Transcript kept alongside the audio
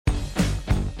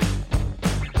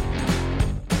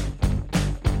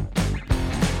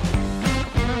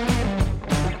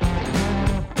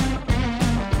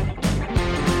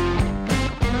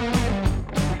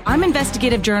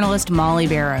investigative journalist Molly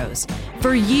Barrows.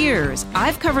 For years,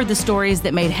 I've covered the stories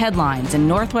that made headlines in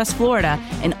Northwest Florida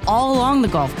and all along the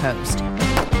Gulf Coast.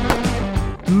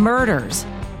 Murders,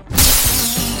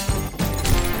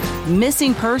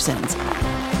 missing persons,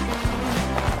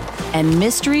 and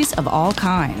mysteries of all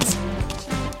kinds.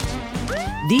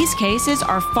 These cases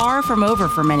are far from over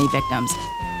for many victims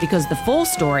because the full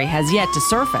story has yet to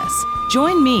surface.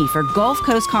 Join me for Gulf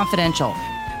Coast Confidential,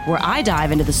 where I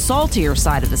dive into the saltier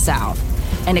side of the South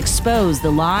and expose the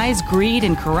lies, greed,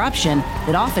 and corruption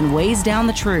that often weighs down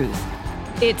the truth.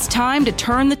 It's time to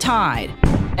turn the tide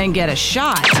and get a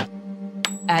shot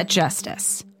at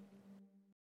justice.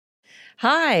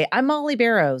 Hi, I'm Molly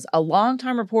Barrows, a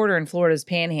longtime reporter in Florida's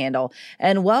Panhandle,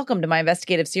 and welcome to my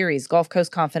investigative series, Gulf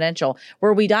Coast Confidential,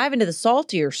 where we dive into the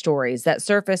saltier stories that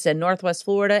surface in Northwest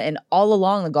Florida and all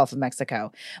along the Gulf of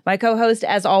Mexico. My co-host,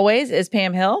 as always, is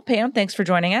Pam Hill. Pam, thanks for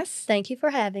joining us. Thank you for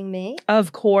having me.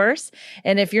 Of course.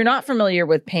 And if you're not familiar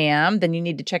with Pam, then you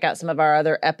need to check out some of our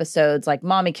other episodes like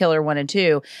Mommy Killer 1 and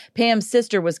 2. Pam's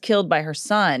sister was killed by her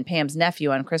son, Pam's nephew,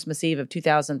 on Christmas Eve of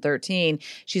 2013.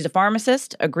 She's a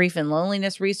pharmacist, a grief and loneliness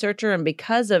researcher, and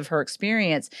because of her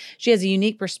experience, she has a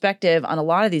unique perspective on a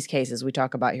lot of these cases we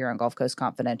talk about here on Gulf Coast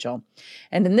Confidential.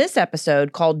 And in this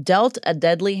episode, called Dealt a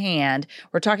Deadly Hand,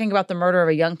 we're talking about the murder of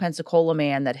a young Pensacola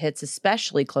man that hits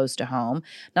especially close to home,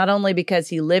 not only because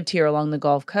he lived here along the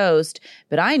Gulf Coast,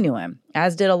 but I knew him,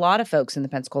 as did a lot of folks in the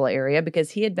Pensacola area,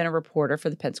 because he had been a reporter for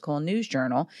the Pensacola News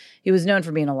Journal. He was known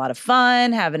for being a lot of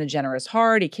fun, having a generous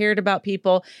heart, he cared about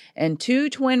people, and two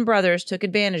twin brothers took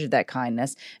advantage of that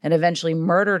kindness and eventually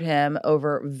murdered him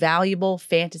over valuable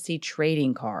fantasy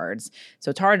trading cards.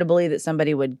 So it's hard to believe that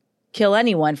somebody would kill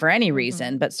anyone for any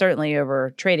reason, but certainly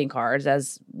over trading cards,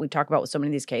 as we talk about with so many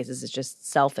of these cases, it's just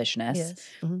selfishness. Yes.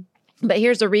 Mm-hmm. But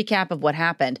here's a recap of what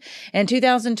happened. In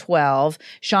 2012,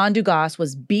 Sean Dugas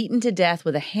was beaten to death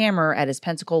with a hammer at his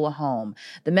Pensacola home.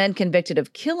 The men convicted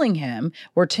of killing him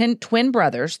were twin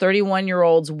brothers,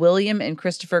 31-year-olds William and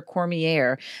Christopher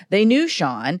Cormier. They knew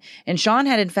Sean, and Sean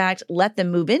had in fact let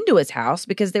them move into his house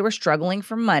because they were struggling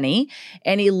for money,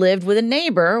 and he lived with a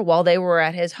neighbor while they were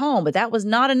at his home. But that was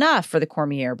not enough for the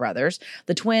Cormier brothers.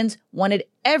 The twins wanted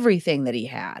everything that he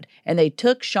had, and they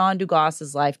took Sean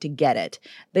Dugas's life to get it.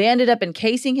 They ended up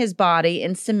encasing his body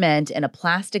in cement in a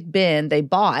plastic bin they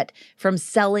bought from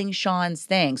selling Sean's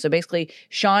things. So basically,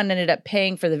 Sean ended up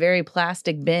paying for the very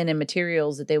plastic bin and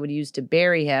materials that they would use to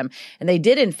bury him. And they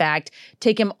did, in fact,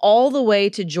 take him all the way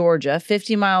to Georgia,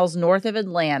 50 miles north of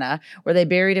Atlanta, where they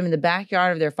buried him in the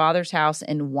backyard of their father's house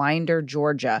in Winder,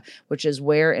 Georgia, which is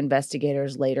where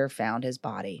investigators later found his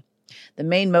body. The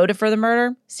main motive for the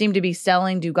murder seemed to be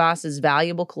selling Dugas's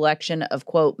valuable collection of,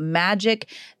 quote, Magic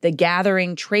the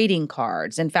Gathering trading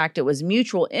cards. In fact, it was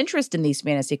mutual interest in these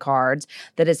fantasy cards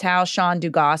that is how Sean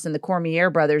Dugas and the Cormier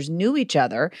brothers knew each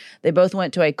other. They both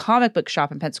went to a comic book shop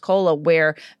in Pensacola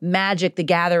where Magic the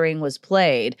Gathering was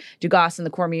played. Dugas and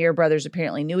the Cormier brothers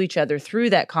apparently knew each other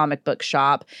through that comic book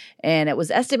shop, and it was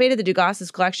estimated that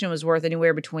Dugas's collection was worth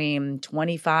anywhere between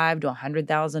 $25,000 to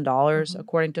 $100,000,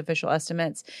 according to official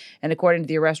estimates. And according to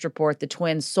the arrest report, the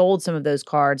twins sold some of those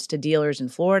cards to dealers in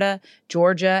Florida,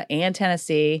 Georgia, and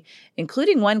Tennessee,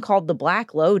 including one called the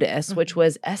Black Lotus, which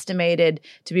was estimated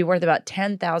to be worth about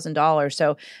 $10,000.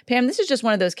 So, Pam, this is just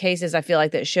one of those cases I feel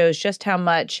like that shows just how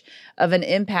much of an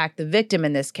impact the victim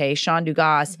in this case, Sean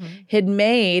Dugas, had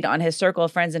made on his circle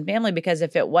of friends and family, because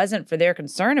if it wasn't for their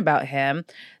concern about him,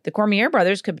 the Cormier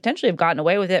brothers could potentially have gotten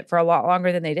away with it for a lot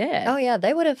longer than they did. Oh, yeah.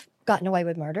 They would have gotten away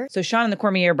with murder. So Sean and the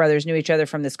Cormier brothers knew each other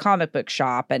from this comic book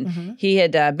shop, and he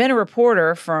had been a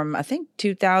reporter from, I think,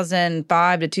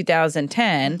 2005 to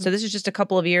 2010. So this is just a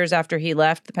couple of years after he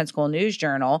left the Pensacola News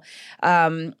Journal.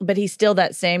 But he's still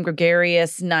that same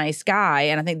gregarious, nice guy.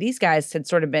 And I think these guys had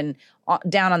sort of been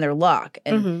down on their luck.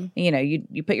 And, you know,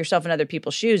 you put yourself in other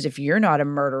people's shoes. If you're not a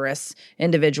murderous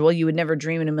individual, you would never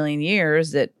dream in a million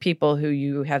years that people who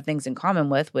you have things in common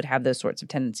with would have those sorts of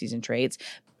tendencies and traits.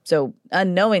 So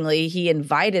unknowingly, he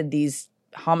invited these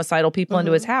homicidal people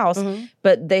into his house,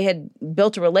 but they had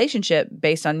built a relationship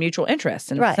based on mutual interests.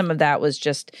 And some of that was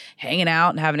just hanging out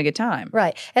and having a good time.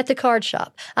 Right. At the card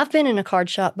shop. I've been in a card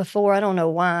shop before. I don't know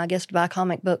why. I guess to buy a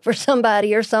comic book for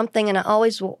somebody or something. And I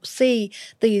always will see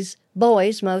these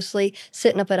boys mostly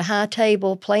sitting up at a high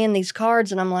table playing these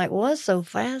cards. And I'm like, well, that's so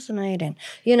fascinating,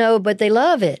 you know, but they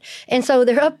love it. And so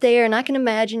they're up there, and I can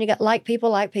imagine you got like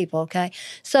people, okay?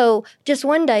 So just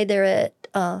one day they're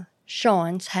at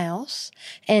Sean's house,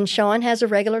 and Sean has a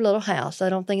regular little house. I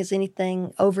don't think it's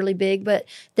anything overly big, but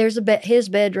there's his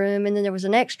bedroom, and then there was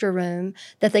an extra room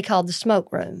that they called the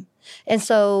smoke room. And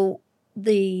so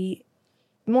the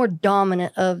more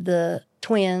dominant of the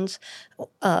twins.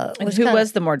 And who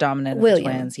was the more dominant of the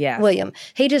twins? Yes. William.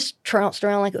 He just trounced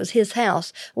around like it was his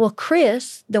house. Well,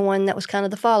 Chris, the one that was kind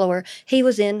of the follower, he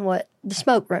was in the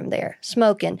smoke room there,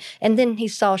 smoking. And then he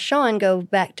saw Sean go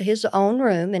back to his own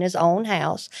room in his own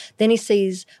house. Then he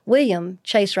sees William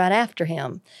chase right after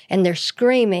him. And they're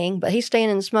screaming, but he's staying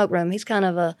in the smoke room. He's kind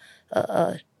of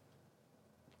a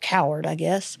coward, I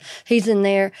guess. He's in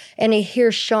there, and he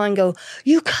hears Sean go,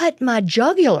 "You cut my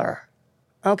jugular."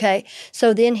 Okay,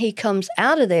 so then he comes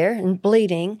out of there and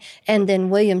bleeding, and then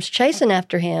William's chasing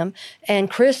after him, and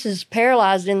Chris is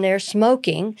paralyzed in there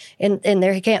smoking, in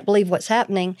there. He can't believe what's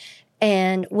happening,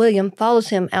 and William follows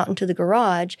him out into the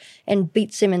garage and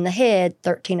beats him in the head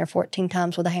 13 or 14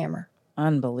 times with a hammer.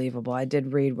 Unbelievable. I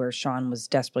did read where Sean was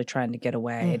desperately trying to get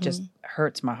away. It just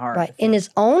hurts my heart. Right, in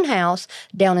his own house,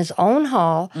 down his own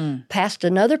hall, past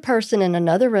another person in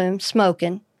another room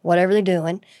smoking, whatever they're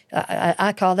doing.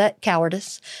 I call that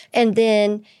cowardice. And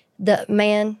then the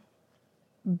man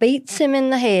beats him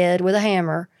in the head with a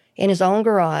hammer in his own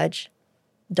garage.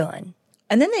 Done.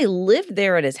 And then they lived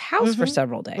there at his house for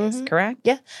several days, correct?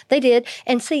 Yeah, they did.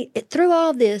 And see, through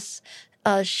all this,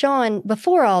 Sean,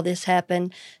 before all this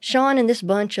happened, Sean and this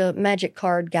bunch of magic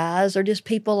card guys are just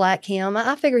people like him.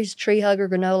 I figure he's a tree hugger,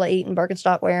 granola eating,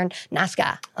 Birkenstock wearing, nice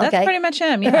guy. Okay? That's pretty much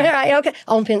him, yeah. Right, okay.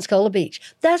 On Pensacola Beach.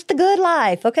 That's the good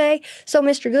life, okay? So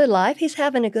Mr. Good Life, he's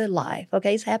having a good life,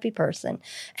 okay? He's a happy person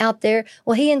out there.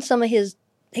 Well, he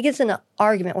gets in an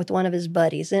argument with one of his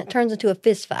buddies, and it turns into a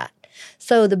fist fight.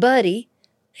 So the buddy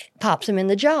pops him in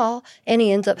the jaw, and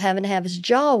he ends up having to have his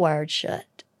jaw wired shut.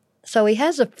 So he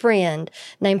has a friend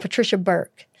named Patricia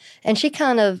Burke, and she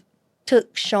kind of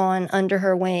took Sean under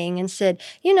her wing and said,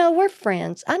 we're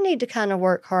friends. I need to kind of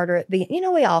work harder at being,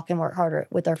 we all can work harder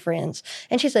with our friends.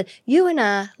 And she said, you and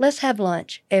I, let's have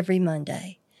lunch every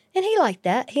Monday. And he liked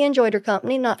that. He enjoyed her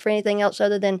company, not for anything else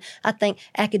other than, I think,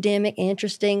 academic,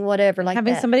 interesting, whatever like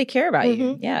Having that. somebody care about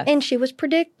you, yeah. And she was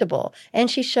predictable, and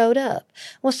she showed up.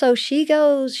 Well, so she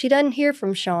doesn't hear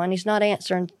from Sean. He's not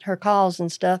answering her calls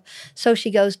and stuff, so she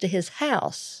goes to his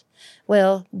house.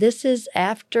 Well, this is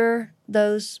after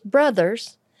those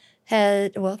brothers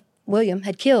William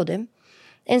had killed him,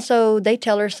 and so they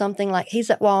tell her something like, he's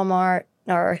at Walmart,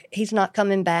 or he's not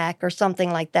coming back, or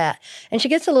something like that. And she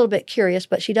gets a little bit curious,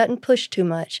 but she doesn't push too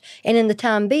much. And in the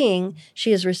time being,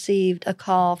 she has received a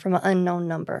call from an unknown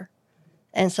number.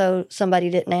 And so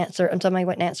somebody didn't answer, and somebody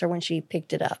wouldn't answer when she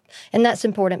picked it up. And that's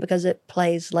important because it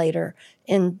plays later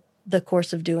in the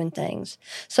course of doing things.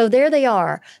 So there they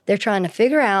are. They're trying to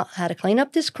figure out how to clean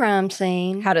up this crime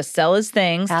scene. How to sell his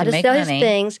things How to make sell money.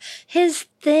 his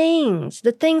things,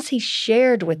 the things he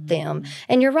shared with them.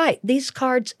 And you're right, these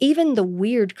cards, even the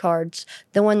weird cards,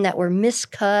 the one that were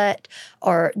miscut,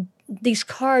 or these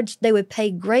cards, they would pay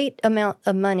great amount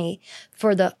of money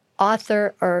for the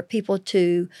author or people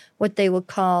to what they would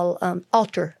call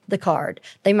alter the card.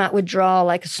 They might withdraw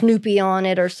like a Snoopy on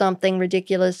it or something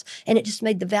ridiculous, and it just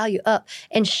made the value up.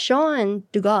 And Sean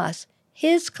Dugas,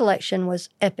 his collection was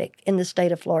epic in the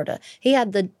state of Florida. He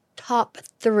had the top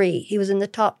 3. He was in the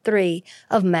top 3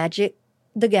 of Magic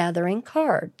the Gathering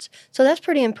cards. So that's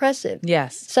pretty impressive.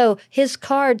 Yes. So his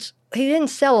cards, he didn't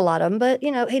sell a lot of them, but,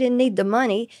 he didn't need the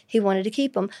money. He wanted to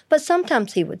keep them. But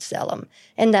sometimes he would sell them.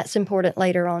 And that's important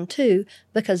later on, too,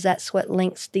 because that's what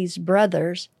links these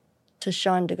brothers to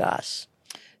Sean Dugas.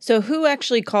 So who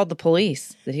actually called the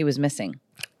police that he was missing?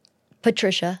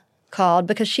 Patricia called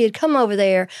because she had come over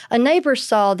there. A neighbor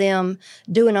saw them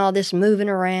doing all this moving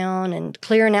around and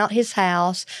clearing out his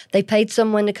house. They paid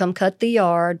someone to come cut the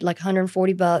yard, like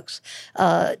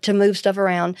 $140 to move stuff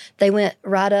around. They went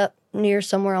right up near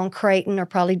somewhere on Creighton or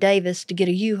probably Davis to get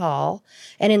a U-Haul.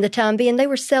 And in the time being, they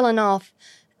were selling off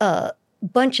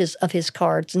bunches of his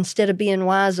cards instead of being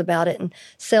wise about it and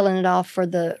selling it off for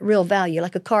the real value.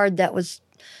 Like a card that was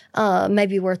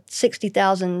maybe worth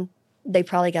 $60,000, they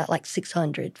probably got like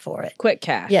 $600 for it. Quick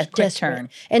cash. Yeah, quick turn.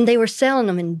 And they were selling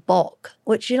them in bulk,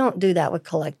 which you don't do that with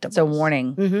collectibles. It's a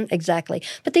warning. Exactly.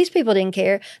 But these people didn't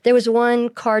care. There was one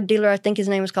card dealer, I think his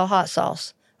name was called Hot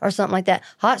Sauce or something like that.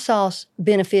 Hot Sauce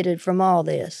benefited from all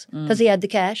this because he had the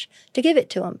cash to give it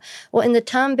to him. Well, in the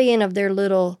time being of their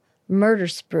little murder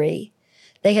spree,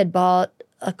 they had bought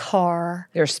a car.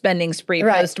 Their spending spree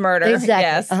post-murder. Exactly.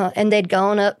 Yes. And they'd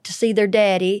gone up to see their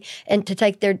daddy and to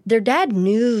take their dad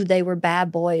knew they were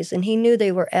bad boys, and he knew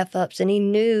they were F-ups, and he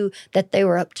knew that they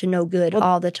were up to no good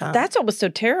all the time. That's what was so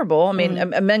terrible. I mean,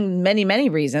 among many, many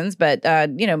reasons, but,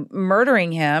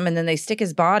 murdering him, and then they stick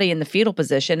his body in the fetal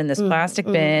position in this plastic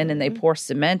bin, and they pour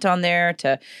cement on there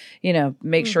to,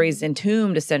 make sure he's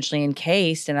entombed, essentially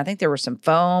encased. And I think there was some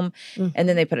foam, and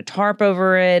then they put a tarp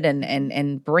over it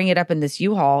and bring it up in this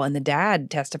U-Haul, and the dad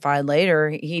testified later.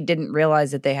 He didn't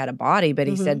realize that they had a body, but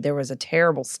he said there was a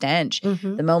terrible stench.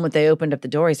 The moment they opened up the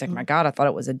door, he's like, my God, I thought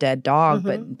it was a dead dog,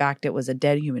 but in fact, it was a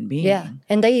dead human being. Yeah,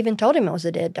 and they even told him it was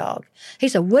a dead dog. He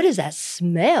said, what is that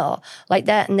smell like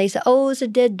that? And they said, oh, it's a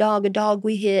dead dog, a dog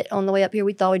we hit on the way up here.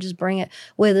 We thought we'd just bring it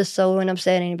with us so we wouldn't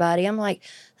upset anybody. I'm like,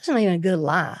 that's not even a good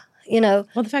lie. Well,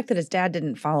 the fact that his dad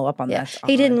didn't follow up on that.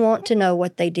 He didn't want to know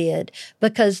what they did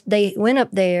because they went up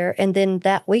there, and then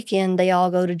that weekend they all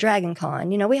go to Dragon Con.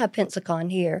 We have Pensacon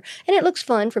here, and it looks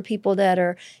fun for people that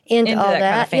are into all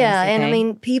that. Kind of and I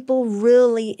mean, people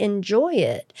really enjoy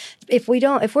it. If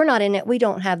we're not in it, we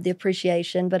don't have the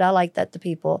appreciation. But I like that the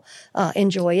people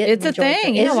enjoy it. It's a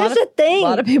thing. It's a thing. A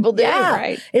lot of people do,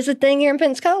 right? It's a thing here in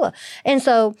Pensacola, and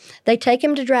so they take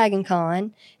him to Dragon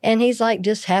Con, and he's like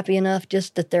just happy enough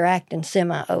just that they're acting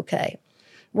semi-okay.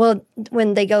 Well,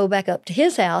 when they go back up to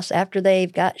his house after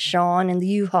they've got Sean and the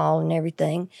U-Haul and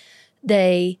everything,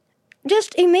 they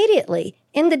just immediately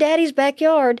in the daddy's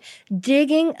backyard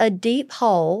digging a deep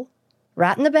hole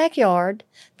right in the backyard.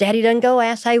 Daddy doesn't go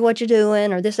ask, hey, what you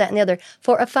doing, or this, that, and the other,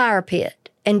 for a fire pit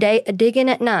and digging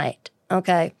at night,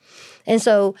 okay? And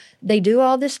so they do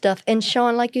all this stuff. And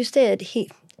Sean, like you said,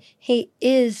 he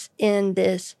is in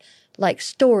this like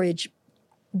storage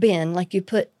bin, like you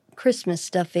put Christmas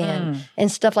stuff in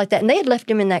and stuff like that. And they had left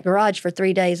him in that garage for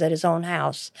 3 days at his own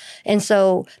house. And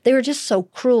so they were just so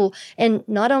cruel. And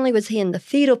not only was he in the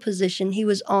fetal position, he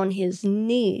was on his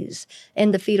knees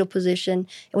in the fetal position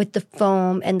with the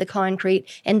foam and the concrete.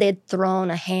 And they'd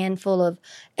thrown a handful of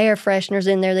air fresheners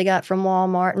in there they got from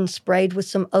Walmart and sprayed with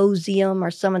some Ozium or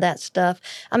some of that stuff.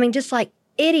 I mean, just like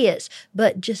idiots,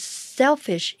 but just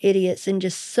selfish idiots and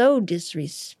just so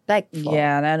disrespectful.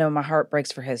 Yeah, and I know my heart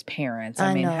breaks for his parents.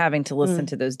 I mean, having to listen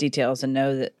to those details and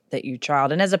know that your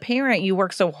child, and as a parent, you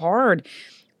work so hard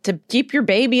to keep your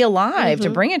baby alive,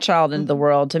 to bring a child into the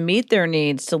world, to meet their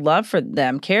needs, to love for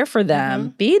them, care for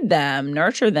them, feed them,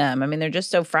 nurture them. I mean, they're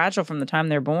just so fragile from the time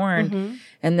they're born.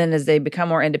 And then as they become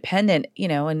more independent,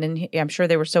 and then I'm sure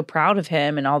they were so proud of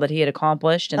him and all that he had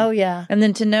accomplished. And, and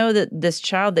then to know that this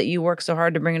child that you work so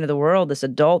hard to bring into the world, this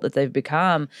adult that they've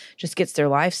become, just gets their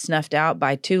life snuffed out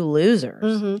by two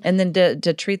losers. And then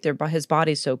to treat his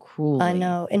body so cruelly. I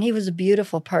know. And he was a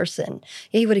beautiful person.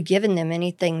 He would have given them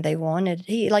anything they wanted.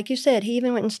 He, like you said, he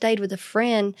even went and stayed with a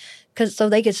friend so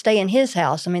they could stay in his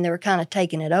house. I mean, they were kind of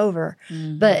taking it over.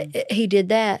 But he did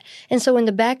that. And so in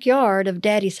the backyard of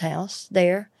Daddy's house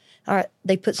there,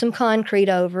 they put some concrete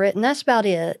over it, and that's about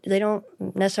it. They don't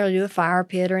necessarily do a fire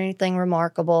pit or anything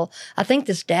remarkable. I think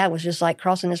this dad was just like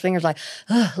crossing his fingers like,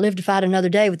 live to fight another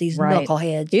day with these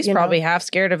knuckleheads. He's probably half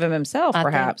scared of him himself,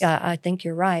 perhaps. I think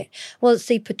you're right. Well,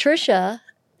 see, Patricia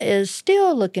is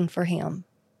still looking for him.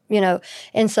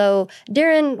 And so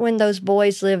when those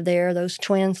boys lived there, those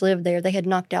twins lived there, they had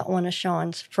knocked out one of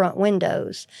Sean's front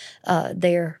windows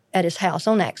there at his house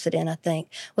on accident, I think.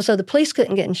 Well, so the police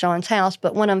couldn't get in Sean's house,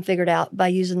 but one of them figured out by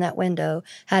using that window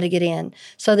how to get in.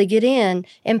 So they get in,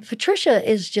 and Patricia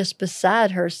is just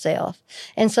beside herself.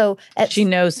 And so she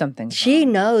knows something. She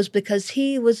knows because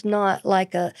he was not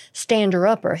like a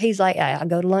stander-upper. He's like, I'll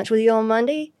go to lunch with you on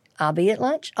Monday. I'll be at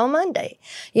lunch on Monday,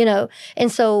 And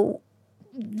so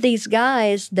these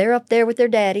guys, they're up there with their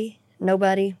daddy,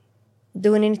 nobody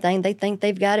doing anything. They think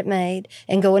they've got it made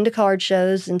and going to card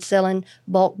shows and selling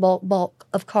bulk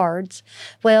of cards.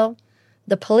 Well,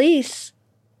 the police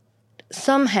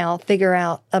somehow figure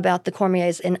out about the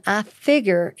Cormiers, and I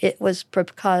figure it was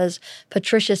because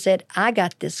Patricia said, I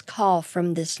got this call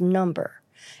from this number.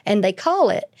 And they call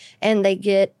it, and they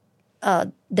get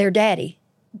their daddy,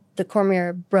 the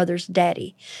Cormier brothers'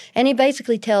 daddy. And he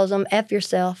basically tells them, F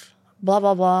yourself, blah,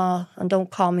 blah, blah, and don't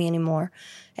call me anymore.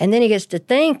 And then he gets to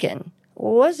thinking,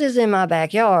 what's this in my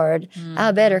backyard?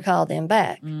 I better call them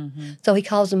back. So he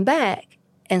calls them back.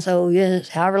 And so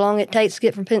however long it takes to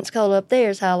get from Pensacola up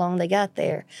there is how long they got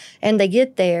there. And they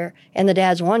get there, and the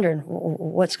dad's wondering,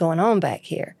 what's going on back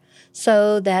here?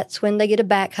 So that's when they get a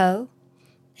backhoe,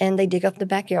 and they dig up the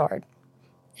backyard.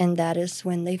 And that is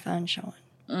when they find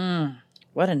Sean.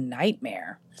 What a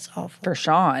nightmare. It's awful. For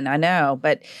Sean, I know.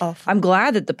 But I'm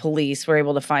glad that the police were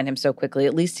able to find him so quickly,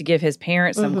 at least to give his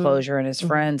parents some closure and his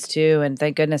friends too. And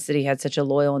thank goodness that he had such a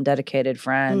loyal and dedicated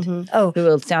friend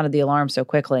who sounded the alarm so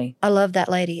quickly. I love that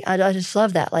lady. I just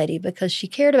love that lady because she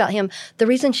cared about him. The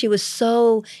reason she was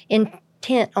so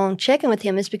intent on checking with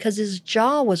him is because his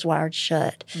jaw was wired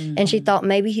shut. And she thought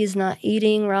maybe he's not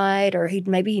eating right, or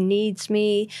maybe he needs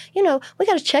me. We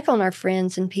got to check on our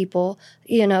friends and people.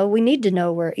 We need to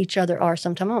know where each other are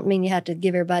sometimes. I don't mean you have to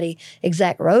give everybody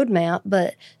exact roadmap,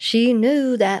 but she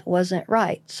knew that wasn't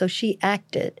right. So she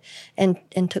acted and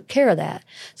took care of that.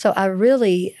 So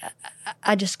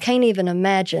I just can't even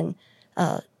imagine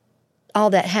all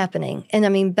that happening. And I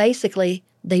mean, basically,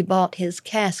 they bought his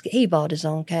casket. He bought his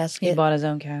own casket. He bought his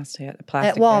own casket, a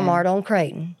plastic at Walmart bag. on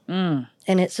Creighton.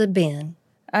 And it's a bin.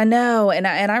 I know. And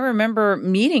I remember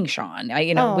meeting Sean.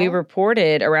 We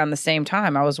reported around the same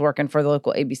time. I was working for the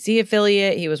local ABC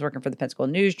affiliate. He was working for the Pensacola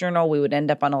News Journal. We would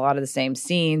end up on a lot of the same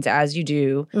scenes, as you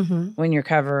do when you're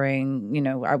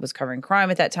covering, I was covering crime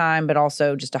at that time, but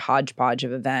also just a hodgepodge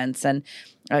of events. And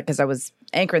because I was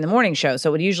anchoring the morning show. So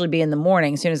it would usually be in the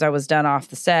morning. As soon as I was done off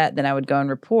the set, then I would go and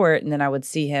report, and then I would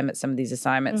see him at some of these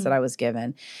assignments that I was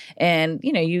given. And,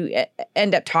 you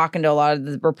end up talking to a lot of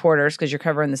the reporters because you're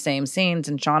covering the same scenes.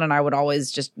 And Sean and I would always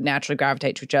just naturally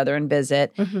gravitate to each other and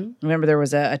visit. I remember there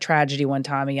was a tragedy one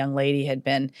time. A young lady had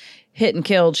been hit and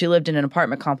killed. She lived in an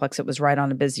apartment complex that was right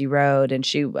on a busy road, and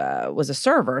she was a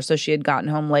server. So she had gotten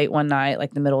home late one night,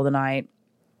 like the middle of the night,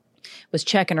 was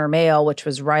checking her mail, which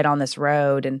was right on this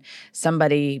road, and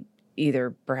somebody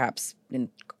either perhaps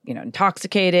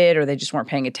intoxicated or they just weren't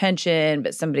paying attention,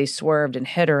 but somebody swerved and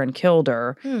hit her and killed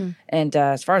her. And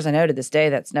as far as I know, to this day,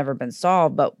 that's never been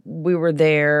solved. But we were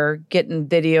there getting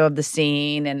video of the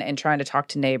scene and trying to talk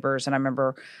to neighbors. And I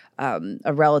remember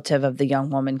a relative of the young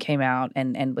woman came out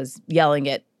and was yelling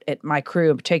at my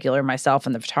crew in particular, myself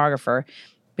and the photographer,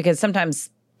 because sometimes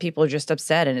people are just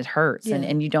upset and it hurts. Yeah.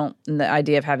 And you don't, and the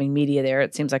idea of having media there,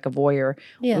 it seems like a voyeur.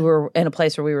 Yeah. We were in a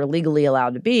place where we were legally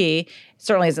allowed to be. It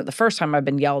certainly isn't the first time I've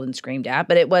been yelled and screamed at,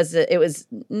 but it was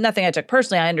nothing I took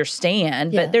personally. I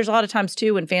understand. Yeah. But there's a lot of times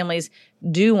too when families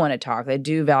do want to talk, they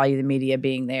do value the media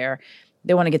being there.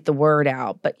 They want to get the word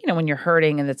out. But, when you're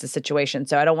hurting and it's a situation.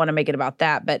 So I don't want to make it about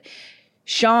that. But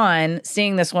Sean,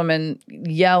 seeing this woman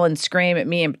yell and scream at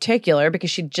me in particular, because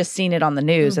she'd just seen it on the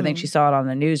news. I think she saw it on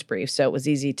the news brief, so it was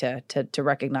easy to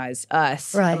recognize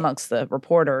us amongst the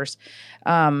reporters.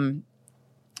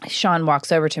 Sean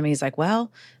walks over to me. He's like,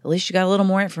 well, at least you got a little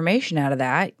more information out of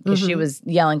that, because she was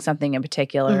yelling something in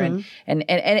particular. And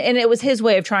it was his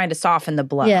way of trying to soften the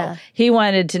blow. Yeah. He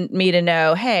wanted me to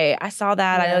know, hey, I saw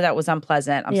that. I know that was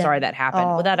unpleasant. I'm sorry that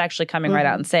happened, without actually coming right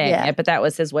out and saying it. But that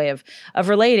was his way of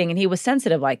relating. And he was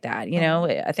sensitive like that.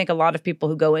 I think a lot of people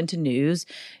who go into news,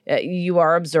 you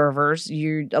are observers.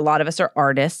 A lot of us are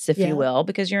artists, if you will,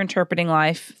 because you're interpreting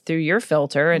life through your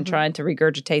filter and trying to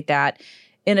regurgitate that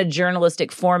in a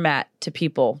journalistic format to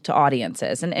people, to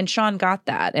audiences. And Sean got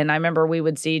that. And I remember we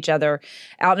would see each other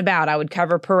out and about. I would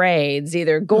cover parades,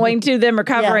 either going to them or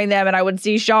covering them, and I would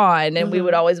see Sean, and we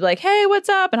would always be like, hey, what's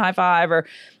up? And high five or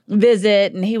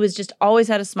visit. And he was just always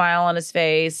had a smile on his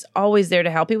face, always there to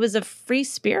help. He was a free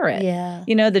spirit. Yeah.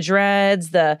 The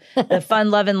dreads, the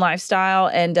fun-loving lifestyle.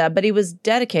 And but he was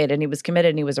dedicated and he was committed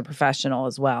and he was a professional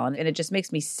as well. And it just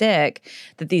makes me sick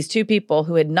that these two people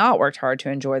who had not worked hard to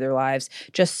enjoy their lives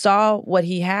just saw what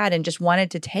he had and just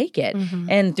wanted to take it.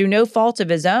 And through no fault of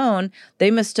his own,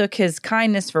 they mistook his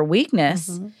kindness for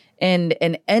weakness. And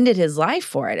ended his life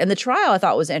for it. And the trial I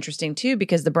thought was interesting too,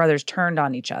 because the brothers turned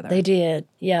on each other. They did,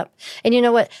 yep. And you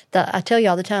know what? I tell you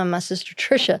all the time, my sister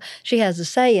Tricia, she has a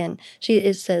saying.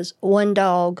 It says, one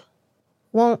dog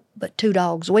won't, but two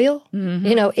dogs will.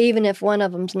 Even if one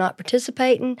of them's not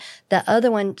participating, the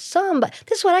other one, but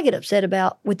this is what I get upset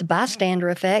about with the bystander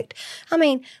effect. I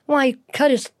mean, why he cut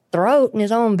his throat in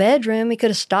his own bedroom. He could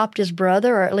have stopped his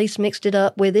brother, or at least mixed it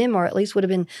up with him, or at least would have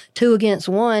been 2 against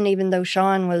 1, even though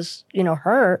Sean was,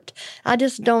 hurt. I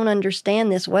just don't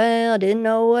understand this. Well, didn't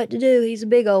know what to do. He's a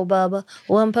big old Bubba.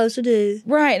 What I'm supposed to do?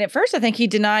 Right. And at first, I think he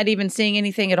denied even seeing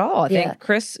anything at all. I think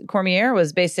Chris Cormier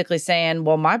was basically saying,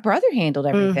 well, my brother handled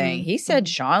everything. He said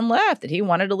Sean left, that he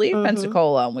wanted to leave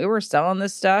Pensacola, and we were selling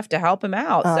this stuff to help him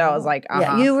out. So I was like,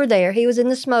 Yeah, you were there. He was in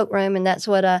the smoke room, and that's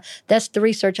the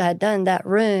research I had done, that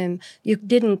room. You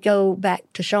didn't go back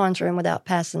to Sean's room without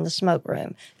passing the smoke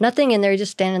room. Nothing in there,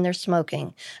 just standing there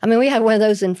smoking. I mean, we have one of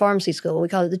those in pharmacy school. We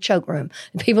call it the choke room.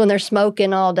 People in there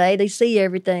smoking all day. They see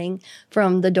everything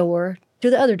from the door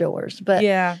to the other doors. But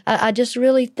I just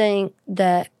really think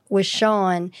that with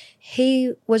Sean,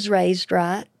 he was raised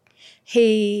right.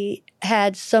 He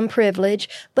had some privilege,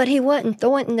 but he wasn't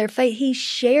throwing it in their face. He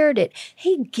shared it.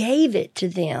 He gave it to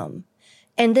them.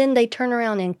 And then they turn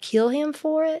around and kill him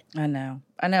for it? I know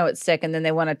it's sick. And then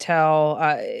they want to tell,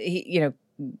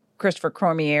 Christopher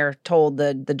Cormier told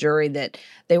the jury that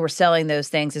they were selling those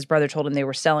things. His brother told him they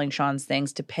were selling Sean's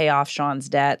things to pay off Sean's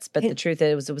debts. But the truth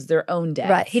is, it was their own debts.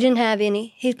 Right. He didn't have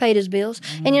any. He paid his bills.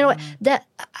 And you know what?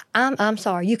 I'm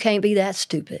sorry. You can't be that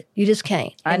stupid. You just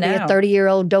can't. I know. Be a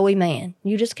 30-year-old doughy man.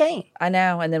 You just can't. I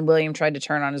know. And then William tried to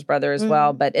turn on his brother as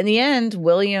well. But in the end,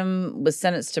 William was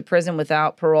sentenced to prison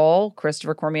without parole.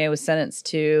 Christopher Cormier was sentenced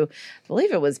to, I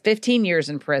believe it was 15 years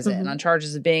in prison on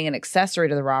charges of being an accessory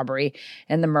to the robbery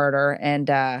and the murder. And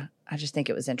I just think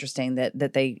it was interesting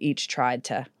that they each tried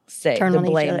to say Turn to on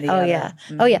blame each other. the other. Yeah.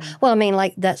 Oh, yeah. Well, I mean,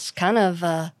 like, that's kind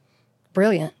of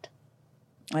brilliant.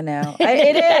 I know.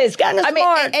 It is. Kind of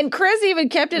smart. And Chris even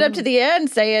kept it up to the end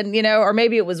saying, or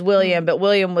maybe it was William, but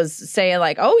William was saying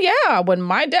like, oh, yeah, when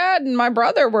my dad and my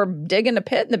brother were digging a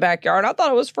pit in the backyard, I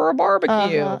thought it was for a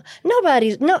barbecue.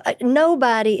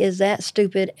 Nobody is that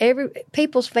stupid.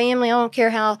 People's family, I don't care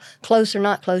how close or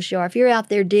not close you are. If you're out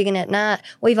there digging at night,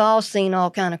 we've all seen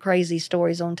all kind of crazy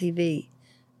stories on TV.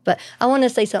 But I want to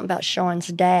say something about Sean's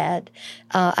dad.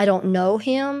 I don't know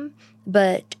him,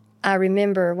 but I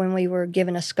remember when we were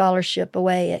giving a scholarship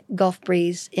away at Gulf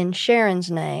Breeze in Sharon's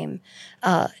name,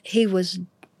 he was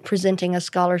presenting a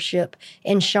scholarship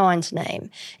in Sean's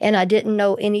name. And I didn't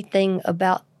know anything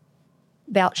about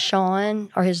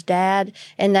Sean or his dad.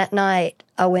 And that night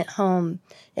I went home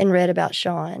and read about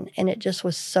Sean. And it just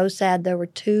was so sad. There were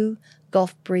 2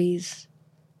 Gulf Breeze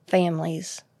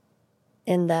families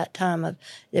in that time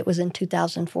it was in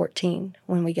 2014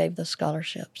 when we gave those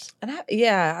scholarships.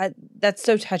 And that's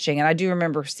so touching. And I do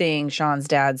remember seeing Sean's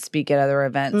dad speak at other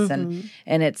events,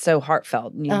 and it's so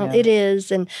heartfelt. It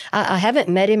is. And I haven't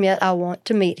met him yet. I want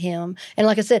to meet him. And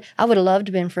like I said, I would have loved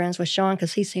to have been friends with Sean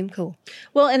because he seemed cool.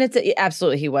 Well, and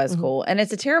absolutely he was cool. And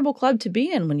it's a terrible club to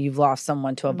be in when you've lost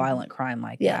someone to a violent crime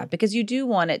like that, because you do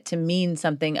want it to mean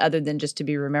something other than just to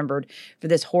be remembered for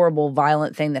this horrible,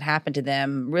 violent thing that happened to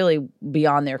them, really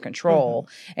beyond their control.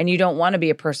 And you don't want to be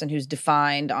a person who's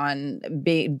defined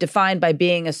by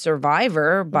being a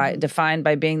survivor, defined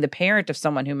by being the parent of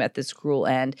someone who met this cruel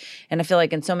end. And I feel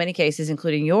like in so many cases,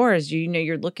 including yours,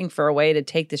 you're looking for a way to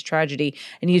take this tragedy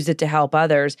and use it to help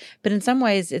others. But in some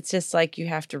ways, it's just like you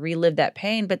have to relive that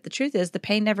pain. But the truth is, the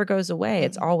pain never goes away.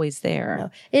 It's always there.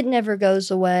 No, it never goes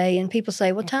away. And people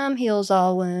say, well, time heals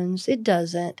all wounds. It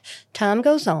doesn't. Time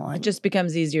goes on. It just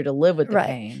becomes easier to live with the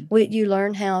pain. You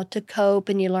learn how to cope,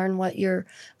 and you learn what your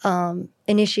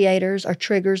initiators or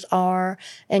triggers are,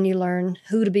 and you learn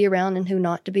who to be around and who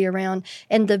not to be around.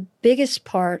 And the biggest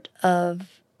part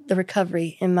of the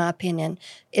recovery, in my opinion,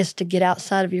 is to get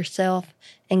outside of yourself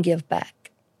and give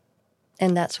back.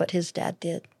 And that's what his dad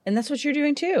did. And that's what you're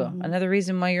doing too. Another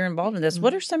reason why you're involved in this.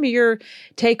 What are some of your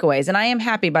takeaways? And I am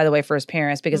happy, by the way, for his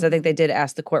parents, because I think they did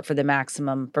ask the court for the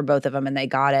maximum for both of them and they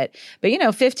got it.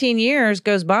 But 15 years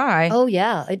goes by. Oh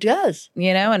yeah, it does.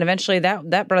 And eventually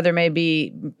that brother may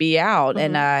be out.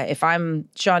 And if I'm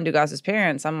Sean Dugas's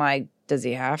parents, I'm like, does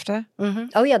he have to?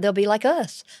 Oh yeah, they'll be like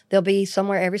us. They'll be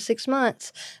somewhere every 6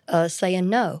 months saying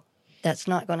no. That's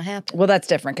not going to happen. Well, that's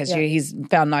different because he's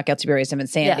found not guilty by reason of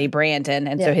insanity, Brandon,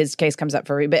 and so his case comes up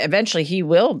but eventually he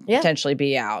will potentially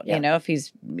be out. If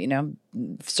he's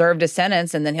served a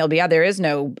sentence and then he'll be out. There is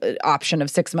no option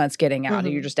of 6 months getting out.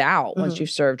 You're just out once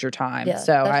you've served your time. Yeah,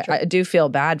 so I do feel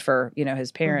bad for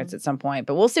his parents at some point,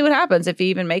 but we'll see what happens if he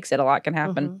even makes it. A lot can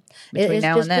happen between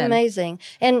now and then. It's just amazing.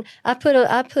 And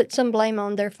I put some blame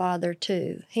on their father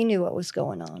too. He knew what was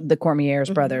going on. The Cormier's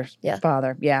brother's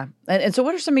father. Yeah. And so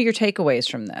what are some of your takeaways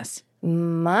from this?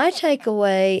 My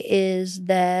takeaway is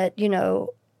that,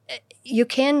 you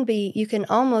can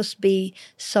almost be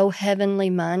so heavenly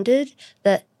minded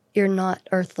that you're not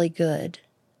earthly good,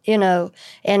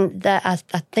 and that I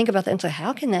think about that and say,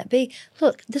 how can that be?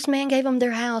 Look, this man gave them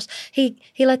their house. He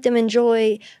let them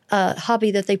enjoy a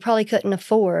hobby that they probably couldn't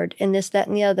afford, and this, that,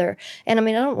 and the other. And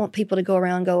I don't want people to go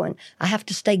around going, I have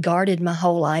to stay guarded my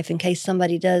whole life in case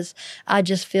somebody does. I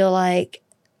just feel like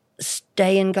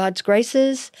stay in God's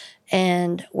graces,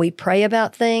 and we pray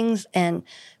about things, and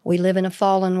we live in a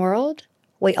fallen world.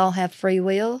 We all have free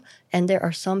will, and there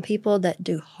are some people that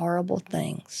do horrible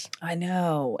things. I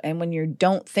know. And when you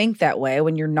don't think that way,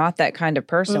 when you're not that kind of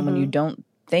person, when you don't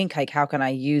think, like, how can I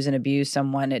use and abuse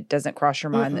someone? It doesn't cross your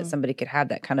mind that somebody could have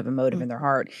that kind of a motive in their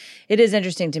heart. It is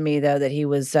interesting to me, though, that he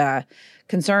was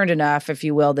concerned enough, if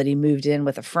you will, that he moved in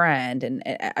with a friend. And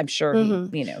I'm sure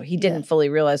he didn't fully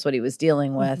realize what he was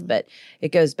dealing with. But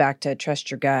it goes back to trust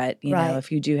your gut. You know,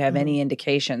 if you do have any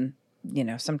indication,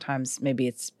 sometimes maybe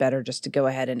it's better just to go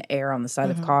ahead and err on the side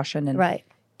of caution and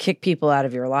kick people out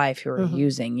of your life who are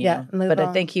using you. Yeah, move but I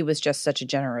on. think he was just such a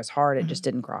generous heart. It just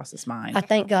didn't cross his mind. I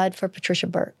thank God for Patricia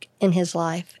Burke in his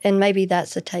life. And maybe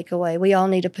that's a takeaway. We all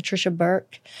need a Patricia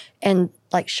Burke and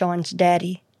like Sean's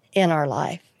daddy in our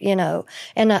life, you know.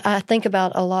 And I think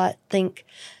about a lot, think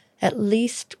at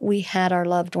least we had our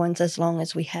loved ones as long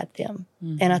as we had them.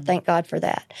 And I thank God for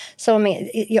that. So, I mean,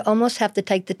 you almost have to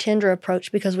take the tender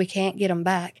approach because we can't get them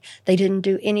back. He didn't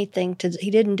do anything to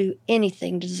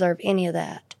deserve any of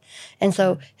that. And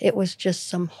so it was just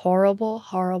some horrible,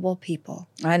 horrible people.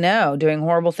 I know, doing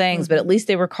horrible things, but at least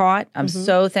they were caught. I'm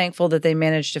so thankful that they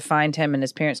managed to find him and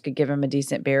his parents could give him a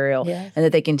decent burial, Yes. and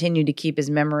that they continue to keep his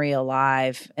memory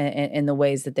alive in the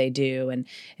ways that they do,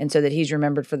 and so that he's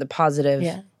remembered for the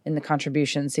positive and the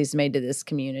contributions he's made to this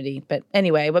community. But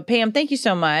anyway, Pam, thank you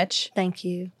so much. Thank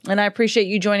you. And I appreciate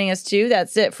you joining us too.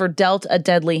 That's it for Dealt a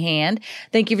Deadly Hand.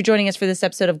 Thank you for joining us for this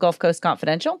episode of Gulf Coast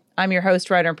Confidential. I'm your host,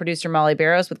 writer, and producer, Molly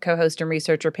Barrows, with co-host and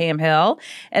researcher Pam Hill.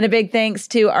 And a big thanks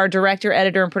to our director,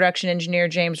 editor, and production engineer,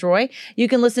 James Roy. You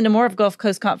can listen to more of Gulf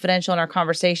Coast Confidential and our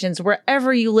conversations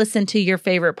wherever you listen to your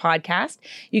favorite podcast.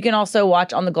 You can also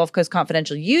watch on the Gulf Coast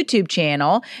Confidential YouTube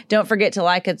channel. Don't forget to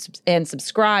like and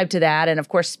subscribe to that. And of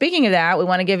course, speaking of that, we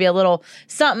want to give you a little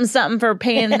something for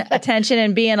paying attention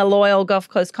and being a loyal Gulf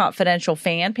Coast Confidential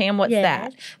fan. Pam, what's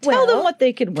that? Tell them what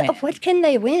they could win. What can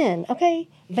they win? Okay,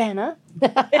 Vanna.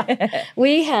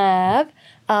 We have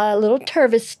a little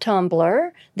Tervis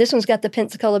tumbler. This one's got the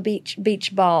Pensacola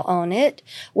beach ball on it.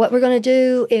 What we're going to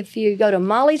do, if you go to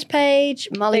Molly's page,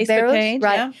 Molly Facebook Barrows, page,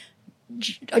 right?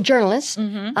 A journalist.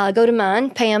 Go to mine,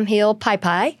 Pam Hill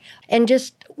Pie, and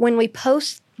just when we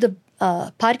post the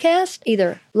podcast,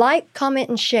 either like, comment,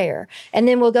 and share, and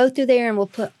then we'll go through there and we'll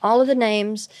put all of the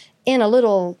names in a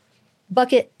little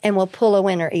bucket, and we'll pull a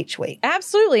winner each week.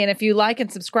 Absolutely. And if you like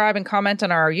and subscribe and comment on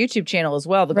our YouTube channel as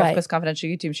well, the Gulf Right. Coast Confidential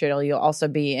YouTube channel, you'll also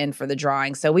be in for the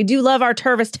drawing. So we do love our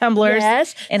Tervis tumblers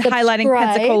and highlighting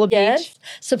Pensacola Beach.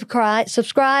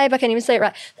 Subscribe. I can't even say it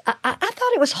right. I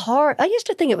thought it was hard. I used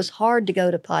to think it was hard to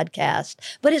go to podcast,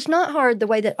 but it's not hard the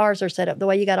way that ours are set up, the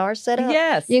way you got ours set up.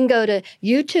 Yes. You can go to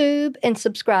YouTube and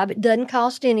subscribe. It doesn't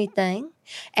cost anything.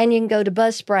 And you can go to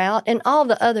Buzzsprout and all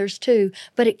the others too,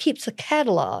 but it keeps a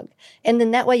catalog. And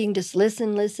then that way you can just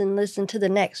listen to the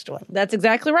next one. That's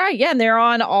exactly right. Yeah, and they're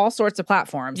on all sorts of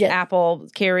platforms. Yes. Apple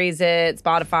carries it,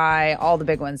 Spotify, all the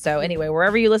big ones. So anyway,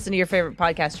 wherever you listen to your favorite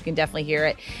podcast, you can definitely hear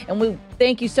it. And we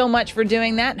thank you so much for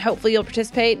doing that. And hopefully you'll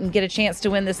participate and get a chance to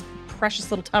win this precious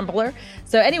little tumbler.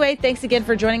 So anyway, thanks again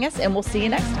for joining us, and we'll see you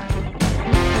next time.